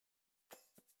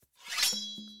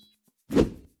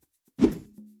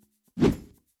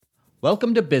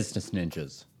Welcome to Business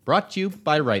Ninjas, brought to you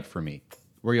by WriteForMe,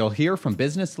 where you'll hear from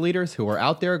business leaders who are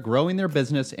out there growing their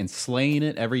business and slaying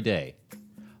it every day.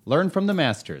 Learn from the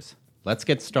masters. Let's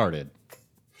get started.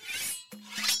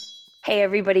 Hey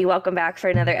everybody, welcome back for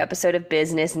another episode of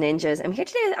Business Ninjas. I'm here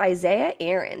today with Isaiah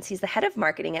Ahrens. He's the head of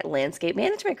marketing at Landscape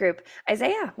Management Group.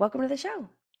 Isaiah, welcome to the show.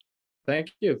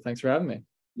 Thank you. Thanks for having me.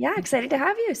 Yeah, excited to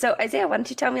have you. So Isaiah, why don't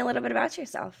you tell me a little bit about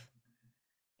yourself?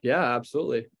 Yeah,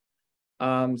 absolutely.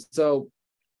 So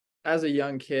as a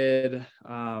young kid,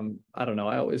 I don't know,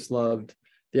 I always loved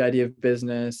the idea of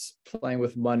business, playing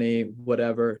with money,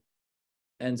 whatever.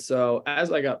 And so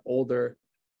as I got older,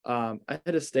 I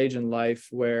hit a stage in life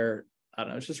where, I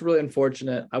don't know, it's just really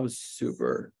unfortunate. I was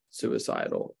super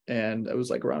suicidal, and I was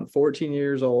like around 14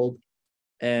 years old.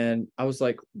 And I was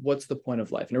like, what's the point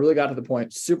of life? And it really got to the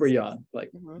point super young, like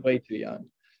way too young.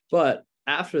 But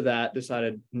after that,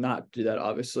 decided not to do that.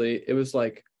 Obviously, it was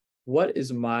like, what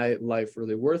is my life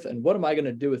really worth? And what am I going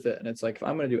to do with it? And it's like, if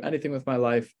I'm going to do anything with my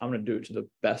life, I'm going to do it to the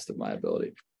best of my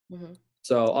ability.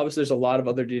 So obviously there's a lot of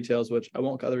other details, which I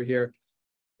won't cover here,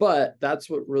 but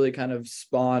that's what really kind of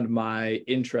spawned my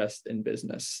interest in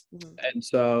business. And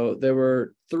so there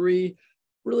were three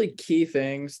really key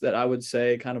things that I would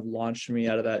say kind of launched me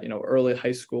out of that, early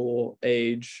high school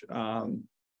age,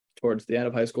 towards the end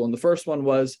of high school. And the first one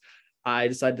was I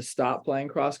decided to stop playing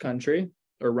cross country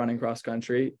or running cross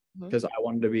country because I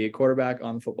wanted to be a quarterback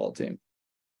on the football team.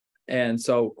 And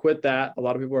so quit that. A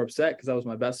lot of people were upset because that was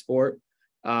my best sport.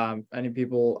 Any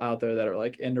people out there that are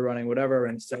like into running, whatever,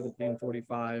 and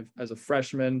 17:45 as a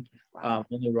freshman,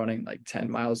 only running like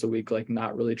 10 miles a week, like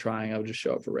not really trying. I would just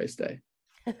show up for race day.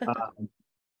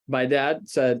 My dad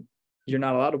said, you're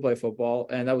not allowed to play football.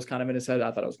 And that was kind of in his head.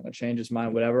 I thought I was going to change his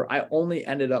mind, whatever. I only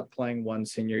ended up playing one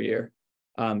senior year.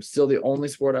 Still the only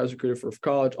sport I was recruited for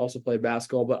college, also played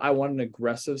basketball, but I wanted an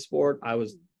aggressive sport. I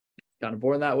was kind of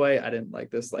born that way. I didn't like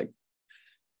this, like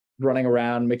running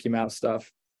around Mickey Mouse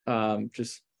stuff.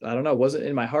 Just, I don't know, wasn't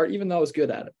in my heart, even though I was good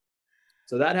at it.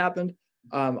 So that happened.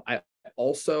 I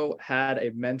also had a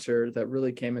mentor that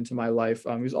really came into my life.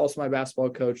 He was also my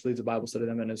basketball coach, leads a Bible study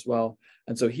that I'm in as well.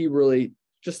 And so he really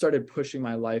just started pushing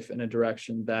my life in a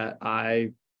direction that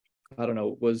I don't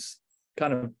know, was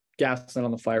kind of gasoline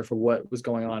on the fire for what was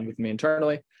going on with me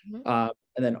internally. And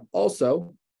then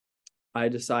also I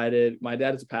decided, my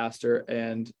dad is a pastor,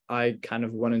 and I kind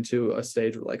of went into a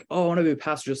stage where like, oh, I want to be a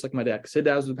pastor just like my dad, because his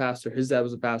dad was a pastor, his dad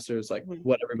was a pastor. It's like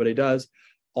what everybody does.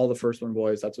 All the firstborn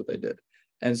boys, that's what they did.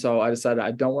 And so I decided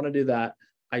I don't want to do that.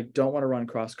 I don't want to run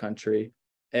cross country.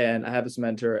 And I have this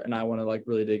mentor, and I want to like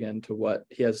really dig into what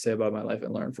he has to say about my life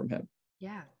and learn from him.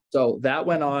 Yeah. So that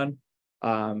went on,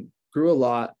 grew a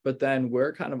lot, but then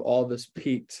where kind of all this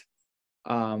peaked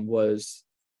was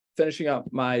finishing up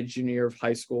my junior year of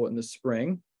high school in the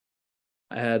spring.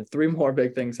 I had three more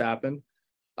big things happen.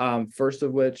 First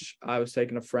of which, I was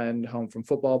taking a friend home from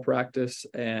football practice,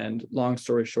 and long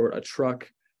story short, a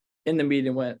truck in the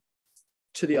median went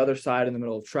to the other side in the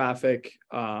middle of traffic.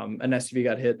 An SUV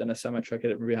got hit, then a semi truck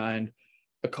hit it from behind.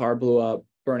 A car blew up,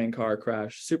 burning car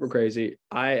crash, super crazy.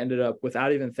 I ended up,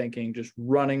 without even thinking, just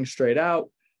running straight out,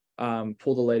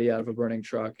 pulled a lady out of a burning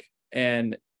truck,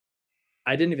 and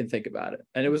I didn't even think about it.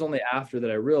 And it was only after that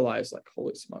I realized, like,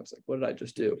 holy smokes, like, what did I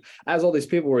just do? As all these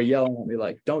people were yelling at me,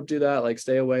 like, don't do that, like,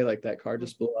 stay away, like, that car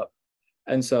just blew up.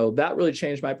 And so that really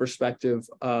changed my perspective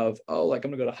of, oh, like, I'm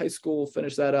gonna go to high school,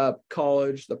 finish that up,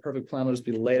 college, the perfect plan will just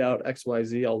be laid out,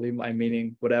 XYZ, I'll leave my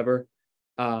meaning, whatever.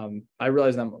 I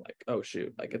realized I'm like, oh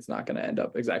shoot, like, it's not gonna end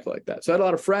up exactly like that. So I had a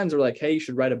lot of friends who were like, hey, you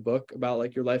should write a book about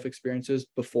like your life experiences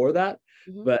before that.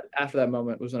 But after that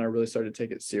moment was when I really started to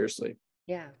take it seriously.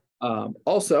 Yeah.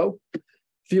 Also, a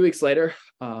few weeks later,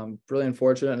 really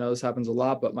unfortunate, I know this happens a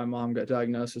lot, but my mom got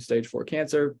diagnosed with stage 4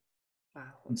 cancer. Wow.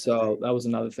 And so that was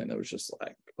another thing that was just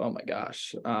like, oh my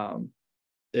gosh.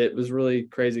 It was really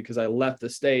crazy because I left the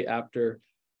state after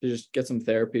to just get some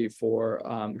therapy for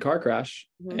car crash.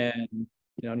 And,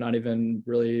 not even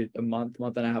really a month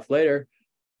and a half later,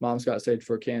 mom's got stage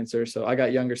 4 cancer. So I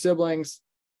got younger siblings.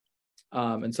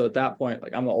 And so at that point,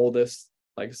 like, I'm the oldest,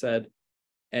 like I said,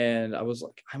 and I was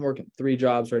like, I'm working 3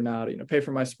 jobs right now to, pay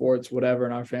for my sports, whatever,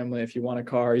 in our family. If you want a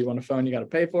car, you want a phone, you got to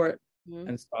pay for it.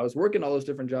 And so I was working all those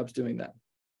different jobs doing that.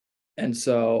 And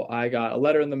so I got a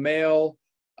letter in the mail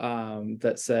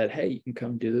that said, hey, you can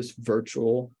come do this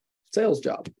virtual sales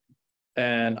job.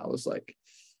 And I was like,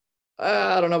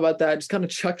 I don't know about that. I just kind of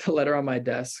chucked the letter on my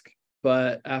desk.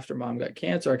 But after mom got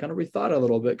cancer, I kind of rethought it a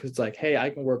little bit, because it's like, hey,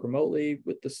 I can work remotely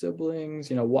with the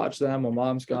siblings, watch them while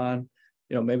mom's gone,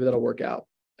 maybe that'll work out.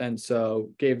 And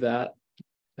so gave that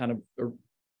kind of a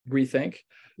rethink.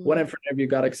 Went in for an interview,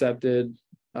 got accepted,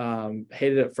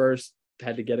 Hated it first,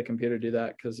 had to get a computer to do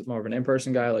that because I'm more of an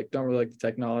in-person guy, like don't really like the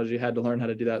technology, had to learn how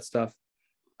to do that stuff.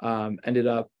 Ended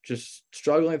up just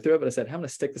struggling through it, but I said, I'm going to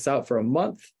stick this out for a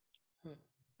month.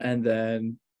 And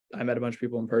then I met a bunch of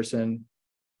people in person.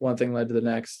 One thing led to the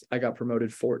next. I got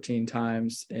promoted 14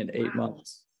 times in 8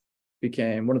 months.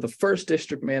 Became one of the first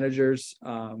district managers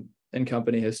in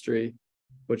company history,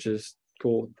 which is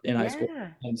cool, in high school.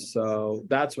 And so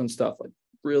that's when stuff like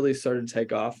really started to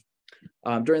take off.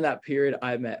 During that period,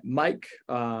 I met Mike,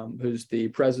 who's the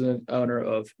president owner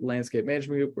of Landscape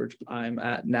Management Group, which I'm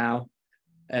at now.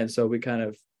 And so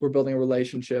we're building a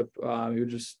relationship. He would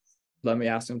just let me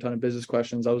ask him a ton of business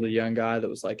questions. I was a young guy that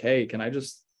was like, hey, can I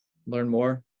just learn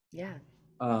more? Yeah.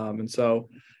 And so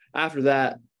after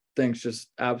that, things just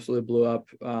absolutely blew up.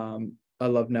 I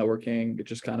love networking. It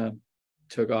just kind of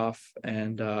took off,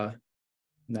 and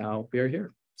now we are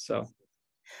here. So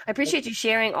I appreciate you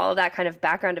sharing all of that kind of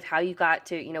background of how you got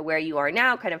to, where you are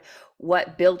now, kind of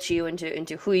what built you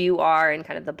into who you are, and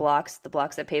kind of the blocks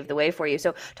that paved the way for you.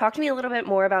 So talk to me a little bit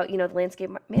more about, the Landscape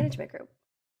Management Group.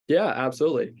 Yeah,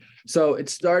 absolutely. So it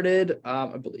started,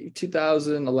 I believe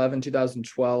 2011,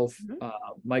 2012.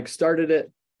 Mike started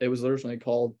it. It was originally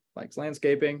called Mike's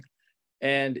Landscaping.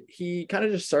 And he kind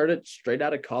of just started straight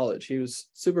out of college. He was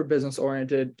super business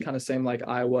oriented, kind of same like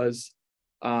I was.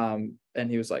 And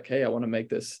he was like, hey, I want to make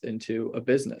this into a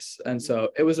business. And so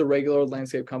it was a regular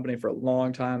landscape company for a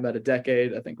long time, about a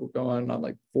decade. I think we're going on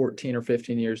like 14 or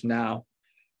 15 years now.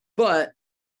 But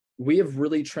we have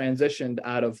really transitioned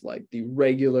out of like the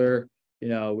regular,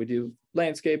 we do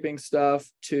landscaping stuff,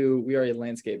 to we are a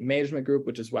landscape management group,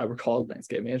 which is why we're called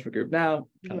Landscape Management Group now.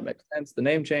 Kind of makes sense, the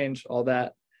name change, all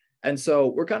that. And so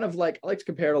we're kind of like, I like to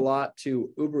compare it a lot to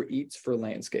Uber Eats for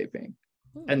landscaping.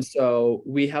 And so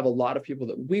we have a lot of people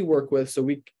that we work with. So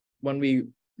when we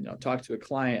talk to a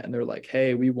client and they're like,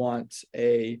 hey, we want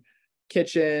a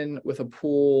kitchen with a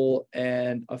pool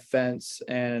and a fence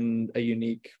and a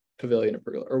unique pavilion or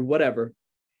pergola or whatever,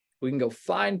 we can go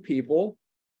find people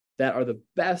that are the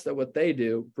best at what they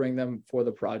do, bring them for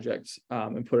the projects,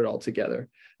 and put it all together.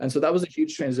 And so that was a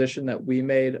huge transition that we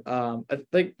made. I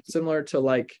think similar to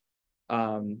like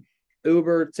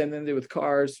Uber, same thing they do with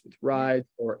cars, with rides,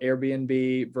 or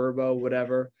Airbnb, Verbo,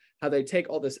 whatever, how they take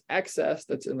all this excess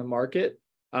that's in the market.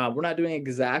 We're not doing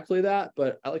exactly that,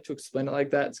 but I like to explain it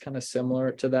like that. It's kind of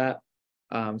similar to that.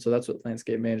 So that's what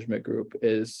Landscape Management Group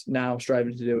is now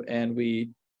striving to do. And we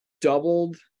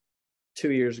doubled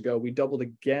 2 years ago. We doubled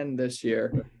again this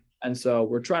year. And so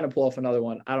we're trying to pull off another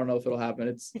one. I don't know if it'll happen.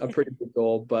 It's a pretty big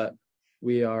goal, but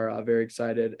we are very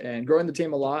excited and growing the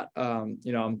team a lot.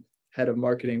 I'm head of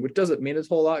marketing, which doesn't mean a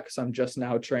whole lot because I'm just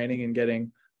now training and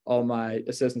getting all my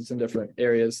assistants in different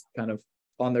areas kind of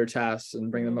on their tasks and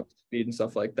bring them up to speed and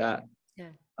stuff like that.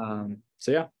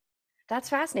 So yeah. That's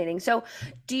fascinating. So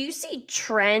do you see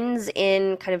trends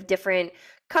in kind of different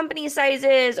company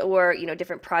sizes or,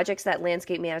 different projects that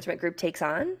Landscape Management Group takes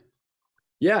on?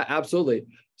 Yeah, absolutely.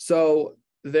 So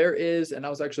there is, and I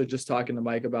was actually just talking to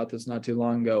Mike about this not too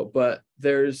long ago, but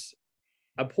there's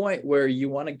a point where you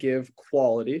want to give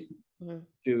quality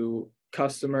to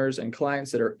customers and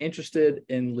clients that are interested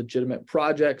in legitimate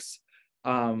projects.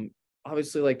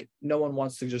 Obviously, like no one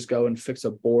wants to just go and fix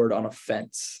a board on a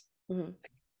fence.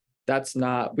 That's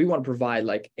not, we want to provide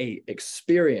like a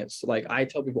experience. Like I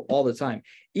tell people all the time,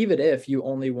 even if you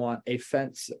only want a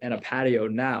fence and a patio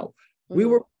now, we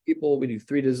work with people, we do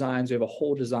 3 designs, we have a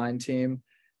whole design team.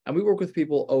 And we work with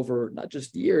people over not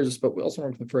just years, but we also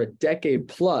work with them for a decade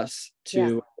plus to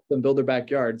help them build their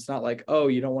backyard. It's not like, oh,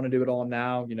 you don't want to do it all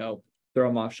now, throw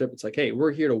them off ship. It's like, hey,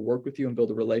 we're here to work with you and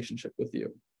build a relationship with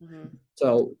you.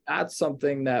 So that's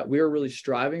something that we're really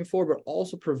striving for, but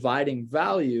also providing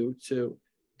value to,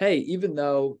 hey, even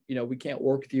though, we can't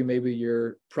work with you, maybe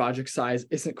your project size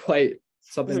isn't quite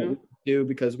something that we can do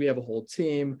because we have a whole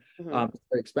team, it's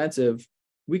very expensive.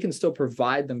 We can still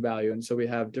provide them value. And so we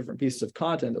have different pieces of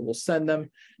content that we'll send them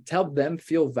to help them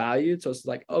feel valued. So it's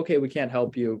like, okay, we can't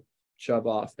help you, shove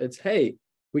off. It's, hey,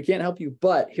 we can't help you,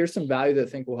 but here's some value that I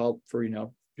think will help for,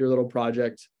 your little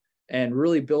project, and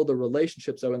really build a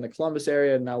relationship. So in the Columbus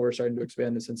area, now we're starting to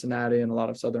expand to Cincinnati and a lot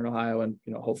of Southern Ohio and,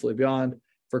 hopefully beyond.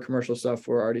 For commercial stuff,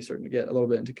 we're already starting to get a little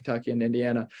bit into Kentucky and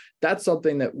Indiana. That's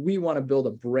something that we want to build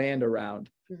a brand around,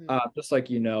 just like,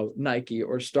 Nike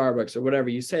or Starbucks or whatever.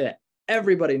 You say that,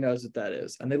 everybody knows what that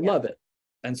is and they love it.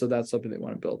 And so that's something they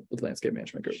want to build with Landscape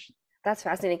Management Group. That's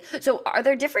fascinating. So are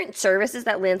there different services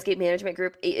that Landscape Management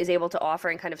Group is able to offer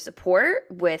and kind of support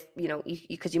with,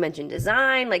 because you mentioned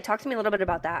design, like talk to me a little bit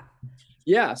about that.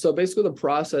 Yeah. So basically the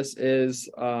process is,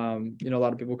 a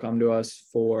lot of people come to us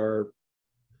for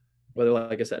whether,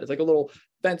 like I said, it's like a little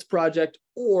fence project,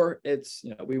 or it's,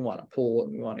 we want a pool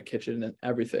and we want a kitchen and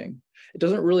everything. It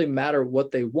doesn't really matter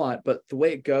what they want, but the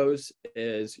way it goes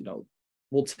is,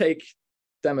 we'll take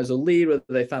them as a lead, whether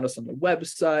they found us on the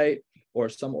website or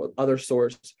some other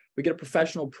source. We get a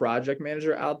professional project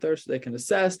manager out there so they can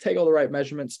assess, take all the right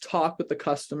measurements, talk with the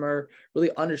customer,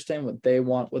 really understand what they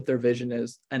want, what their vision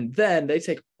is. And then they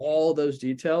take all those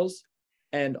details,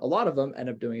 and a lot of them end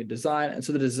up doing a design. And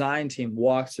so the design team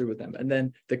walks through with them. And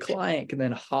then the client can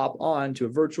then hop on to a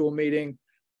virtual meeting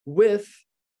with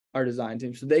our design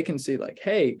team so they can see like,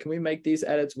 hey, can we make these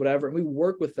edits, whatever. And we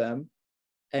work with them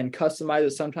and customize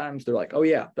it. Sometimes they're like, oh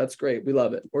yeah, that's great, we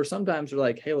love it. Or sometimes they're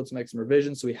like, hey, let's make some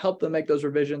revisions. So we help them make those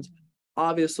revisions.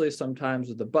 Obviously, sometimes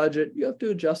with the budget, you have to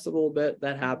adjust a little bit.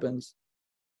 That happens.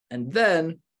 And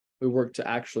then we work to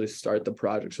actually start the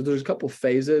project. So there's a couple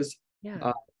phases.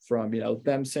 From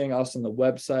them seeing us on the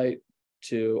website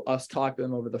to us talking to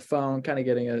them over the phone, kind of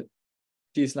getting a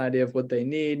decent idea of what they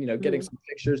need, getting some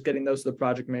pictures, getting those to the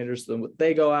project managers, so then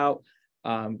they go out,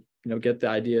 get the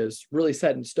ideas really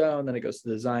set in stone. Then it goes to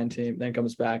the design team, then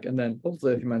comes back, and then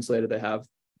hopefully a few months later they have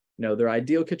their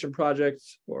ideal kitchen project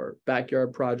or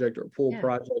backyard project or pool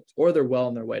project, or they're well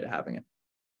on their way to having it.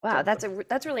 Wow, that's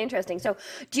really interesting. So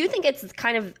do you think it's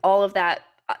kind of all of that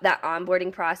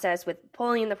onboarding process with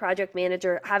pulling in the project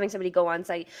manager, having somebody go on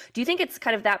site? Do you think it's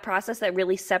kind of that process that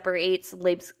really separates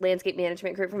Landscape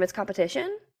Management Group from its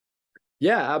competition?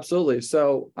 Yeah, absolutely.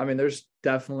 So, there's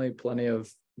definitely plenty of,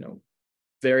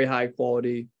 very high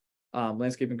quality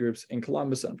landscaping groups in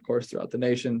Columbus and of course throughout the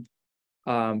nation.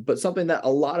 But something that a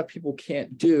lot of people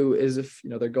can't do is if,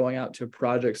 they're going out to a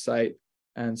project site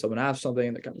and someone asks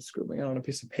something, they're kind of scribbling on a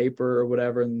piece of paper or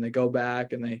whatever, and then they go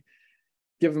back and they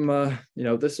give them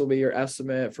this will be your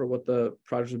estimate for what the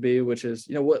project would be, which is,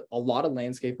 what a lot of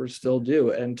landscapers still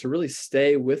do. And to really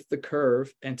stay with the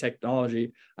curve and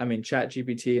technology, Chat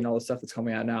GPT and all the stuff that's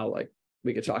coming out now, like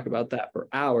we could talk about that for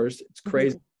hours. It's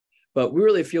crazy. But we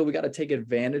really feel we got to take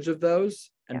advantage of those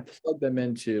and plug them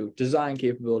into design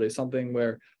capabilities, something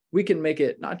where we can make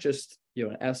it not just,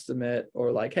 an estimate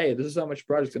or like, hey, this is how much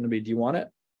your project's going to be. Do you want it?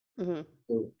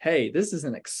 So, hey, this is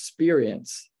an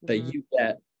experience that you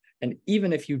get. And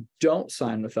even if you don't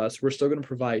sign with us, we're still going to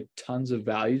provide tons of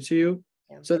value to you.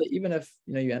 So that even if,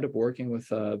 you end up working with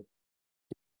what's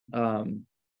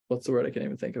the word? I can't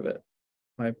even think of it.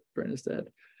 My brain is dead.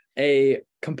 A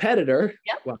competitor.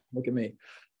 Wow, look at me.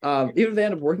 Even if they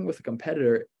end up working with a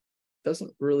competitor, it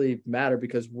doesn't really matter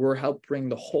because we're helping bring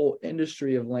the whole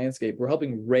industry of landscape. We're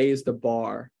helping raise the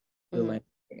bar for the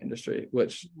landscape industry,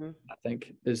 which I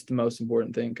think is the most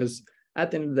important thing. Because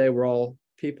at the end of the day, we're all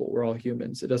people, we're all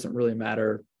humans. It doesn't really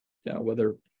matter,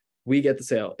 whether we get the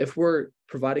sale. If we're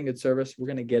providing good service, we're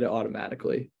going to get it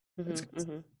automatically.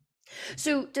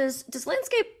 So does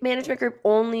Landscape Management Group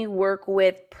only work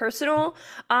with personal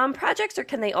projects, or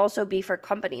can they also be for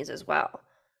companies as well?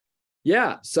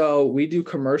 Yeah, so we do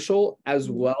commercial as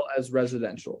well as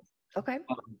residential. Okay.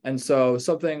 And so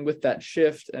something with that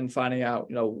shift and finding out,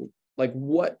 like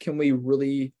what can we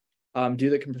really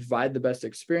do that can provide the best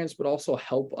experience, but also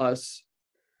help us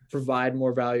provide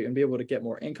more value and be able to get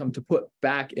more income to put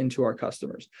back into our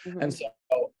customers. And so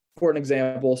for an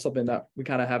example, something that we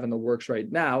kind of have in the works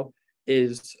right now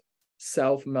is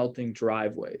self-melting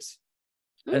driveways.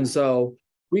 And so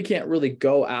we can't really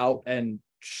go out and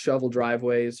shovel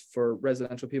driveways for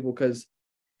residential people because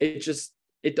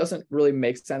it doesn't really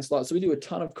make sense a lot. So we do a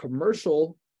ton of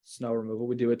commercial snow removal.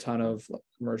 We do a ton of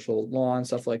commercial lawn,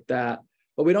 stuff like that.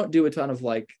 But we don't do a ton of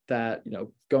like that,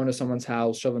 going to someone's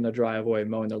house, shoveling their driveway,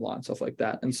 mowing their lawn, stuff like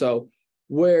that. And so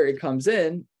where it comes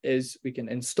in is we can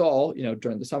install,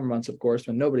 during the summer months, of course,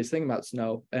 when nobody's thinking about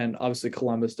snow. And obviously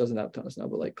Columbus doesn't have a ton of snow,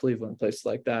 but like Cleveland, places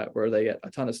like that, where they get a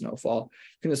ton of snowfall,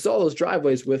 you can install those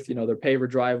driveways with, their paver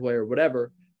driveway or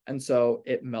whatever. And so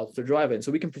it melts their driveway. And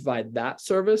so we can provide that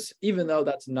service, even though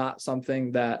that's not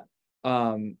something that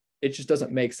it just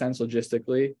doesn't make sense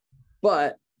logistically,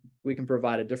 but we can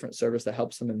provide a different service that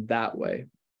helps them in that way.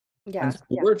 And so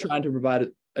we're trying to provide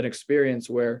an experience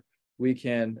where we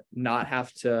can not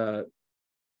have to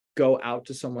go out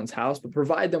to someone's house, but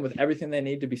provide them with everything they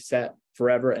need to be set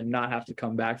forever and not have to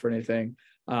come back for anything.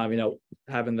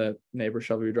 Having the neighbor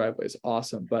shovel your driveway is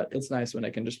awesome, but it's nice when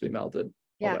it can just be melted.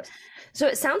 Yeah. So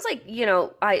it sounds like,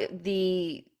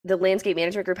 the Landscape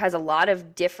Management Group has a lot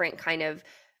of different kind of,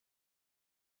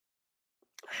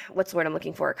 what's the word I'm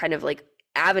looking for? Kind of like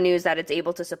avenues that it's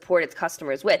able to support its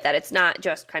customers with, that it's not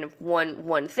just kind of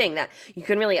one thing, that you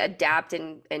can really adapt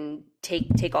and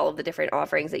take all of the different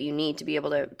offerings that you need to be able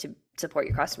to support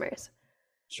your customers.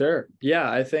 Sure.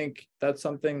 Yeah. I think that's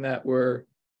something that we're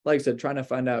like I said, trying to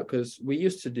find out, because we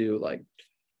used to do like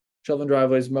shoveling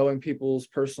driveways, mowing people's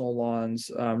personal lawns,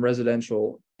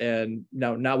 residential, and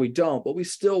now we don't, but we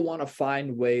still want to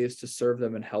find ways to serve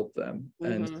them and help them.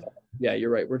 And so, yeah, you're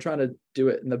right. We're trying to do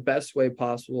it in the best way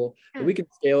possible, that we can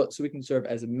scale it so we can serve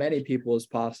as many people as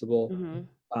possible,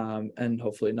 and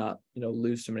hopefully not,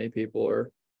 lose too many people,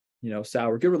 or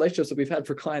sour good relationships that we've had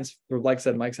for clients. For, like I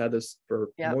said, Mike's had this for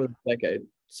more than a decade.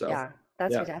 So yeah,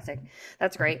 that's fantastic.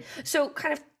 That's great. So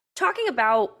kind of talking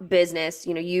about business,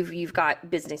 you've got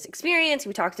business experience.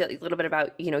 We talked a little bit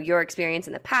about, your experience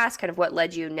in the past, kind of what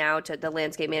led you now to the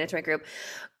landscape management group.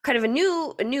 Kind of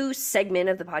a new segment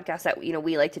of the podcast that,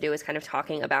 we like to do is kind of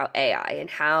talking about AI and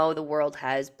how the world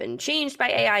has been changed by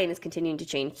AI and is continuing to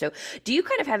change. So do you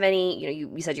kind of have any,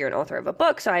 you said you're an author of a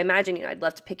book, so I imagine, I'd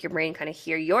love to pick your brain, kind of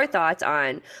hear your thoughts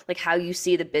on like how you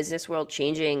see the business world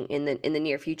changing in the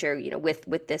near future, with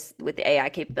the AI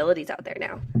capabilities out there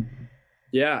now.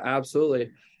 Yeah, absolutely.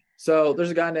 So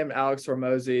there's a guy named Alex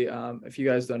Hormozy. If you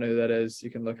guys don't know who that is, you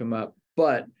can look him up.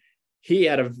 But he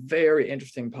had a very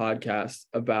interesting podcast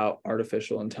about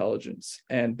artificial intelligence.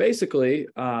 And basically,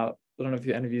 I don't know if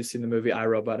any of you have seen the movie I,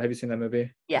 Robot. Have you seen that movie?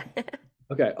 Yeah.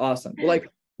 Okay, awesome. Well, like,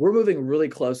 we're moving really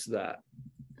close to that.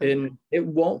 And it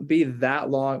won't be that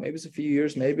long. Maybe it's a few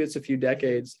years, maybe it's a few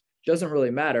decades. Doesn't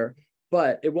really matter.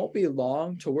 But it won't be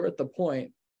long till we're at the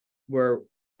point where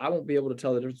I won't be able to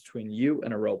tell the difference between you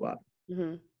and a robot.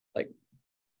 Like,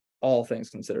 all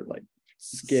things considered, like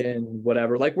skin,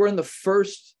 whatever. Like, we're in the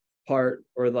first part,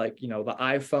 or like, the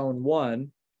iPhone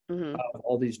 1 of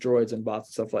all these droids and bots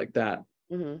and stuff like that.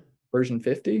 Version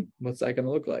 50, what's that going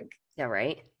to look like? Yeah,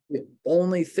 right. The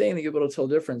only thing that you'll be able to tell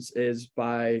difference is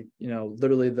by,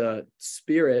 literally the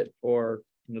spirit, or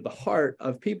the heart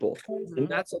of people. And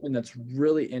that's something that's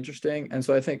really interesting. And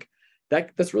so I think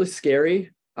that's really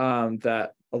scary,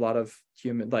 that a lot of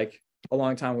like a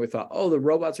long time we thought, oh, the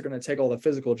robots are going to take all the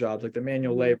physical jobs, like the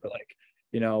manual labor, like,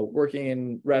 working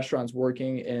in restaurants,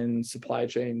 working in supply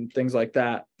chain, things like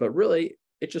that. But really,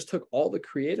 it just took all the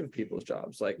creative people's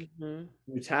jobs, like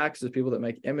taxes, people that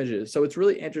make images. So it's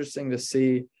really interesting to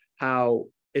see how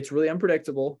it's really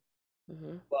unpredictable,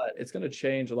 but it's going to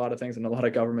change a lot of things. And a lot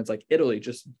of governments, like Italy,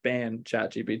 just banned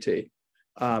ChatGPT.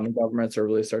 And governments are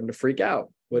really starting to freak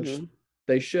out, which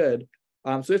they should.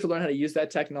 So we have to learn how to use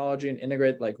that technology and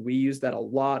integrate. Like, we use that a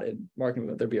lot in marketing,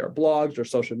 whether it be our blogs or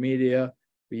social media.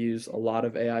 We use a lot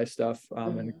of AI stuff,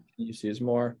 and continue to use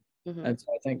more. And so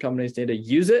I think companies need to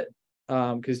use it,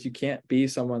 because you can't be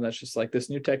someone that's just like, this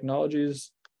new technology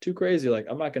is too crazy, like,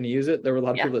 I'm not going to use it. There were a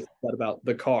lot of people that said that about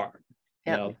the car,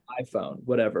 iPhone,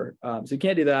 whatever. So you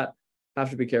can't do that. Have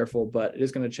to be careful, but it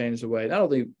is going to change the way not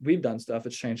only we've done stuff,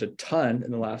 it's changed a ton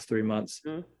in the last 3 months.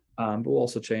 But we'll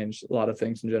also change a lot of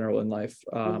things in general in life.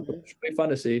 But it's really fun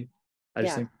to see. I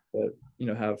just think that,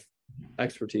 have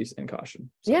expertise and caution.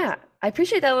 So. Yeah, I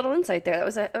appreciate that little insight there.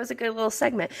 That was a good little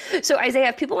segment. So Isaiah,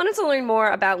 if people wanted to learn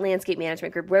more about Landscape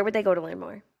Management Group, where would they go to learn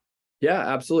more? Yeah,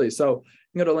 absolutely. So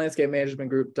you can go to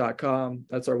landscapemanagementgroup.com.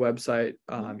 That's our website.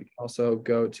 You can also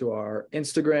go to our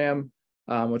Instagram,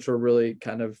 which we're really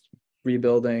kind of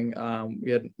rebuilding.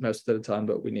 We hadn't posted a ton,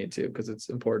 but we need to, because it's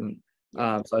important.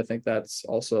 So I think that's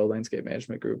also Landscape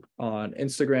Management Group on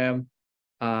Instagram.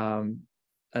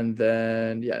 And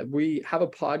then, we have a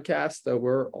podcast that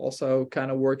we're also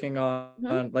kind of working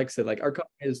on. Like I said, like, our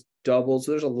company is doubled.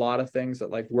 So there's a lot of things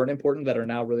that like weren't important that are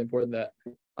now really important that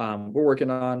we're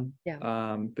working on.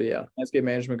 But Landscape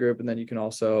Management Group. And then you can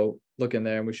also look in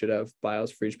there, and we should have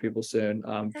bios for each people soon.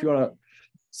 If you want to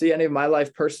see any of my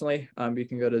life personally, you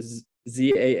can go to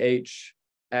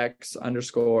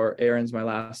ZAHX_Aaron's my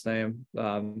last name.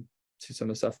 See some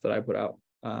of the stuff that I put out.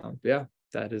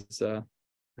 That is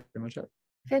pretty much it.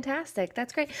 Fantastic.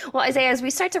 That's great. Well, Isaiah, as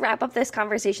we start to wrap up this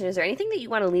conversation, is there anything that you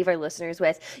want to leave our listeners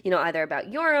with, either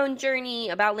about your own journey,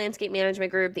 about Landscape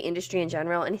Management Group, the industry in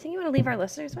general, anything you want to leave our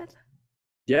listeners with?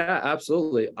 Yeah,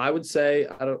 absolutely. I would say,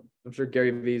 I'm sure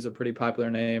Gary Vee is a pretty popular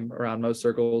name around most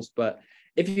circles, but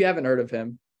if you haven't heard of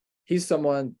him, he's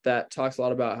someone that talks a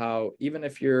lot about how even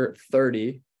if you're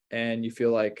 30 and you feel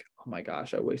like, oh my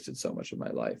gosh, I wasted so much of my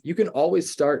life, you can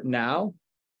always start now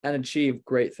and achieve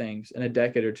great things in a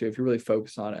decade or two if you really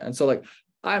focus on it. And so, like,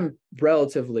 I'm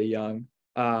relatively young,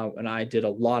 and I did a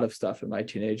lot of stuff in my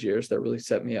teenage years that really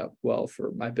set me up well for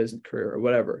my business career or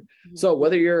whatever. So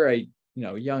whether you're a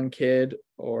young kid,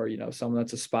 or someone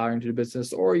that's aspiring to do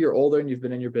business, or you're older and you've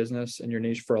been in your business and your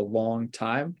niche for a long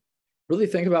time, really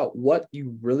think about what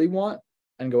you really want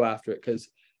and go after it.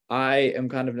 Because I am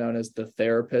kind of known as the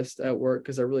therapist at work,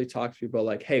 because I really talk to people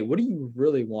like, hey, what do you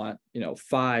really want,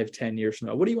 5-10 years from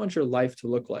now? What do you want your life to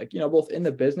look like, both in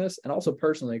the business and also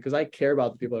personally, because I care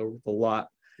about the people I work with a lot.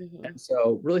 Mhm. And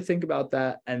so really think about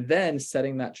that and then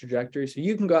setting that trajectory so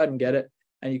you can go out and get it.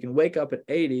 And you can wake up at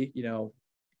 80,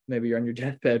 maybe you're on your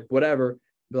deathbed, whatever,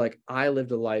 be like, I lived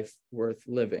a life worth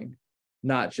living,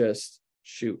 not just,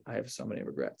 shoot, I have so many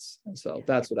regrets. And so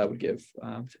that's what I would give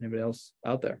to anybody else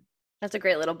out there. That's a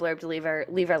great little blurb to leave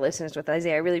our listeners with,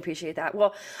 Isaiah. I really appreciate that.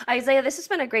 Well, Isaiah, this has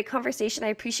been a great conversation. I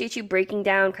appreciate you breaking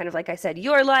down kind of, like I said,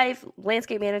 your life,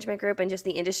 landscape management group, and just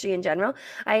the industry in general.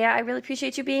 I really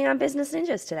appreciate you being on Business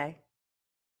Ninjas today.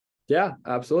 Yeah,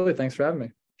 absolutely. Thanks for having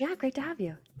me. Yeah, great to have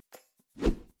you.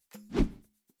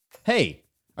 Hey,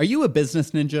 are you a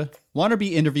business ninja? Want to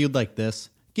be interviewed like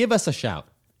this? Give us a shout.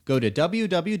 Go to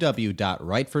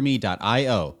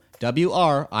www.writeforme.io,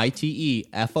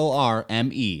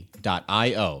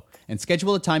 WriteForme.io, and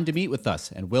schedule a time to meet with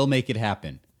us, and we'll make it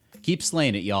happen. Keep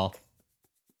slaying it, y'all.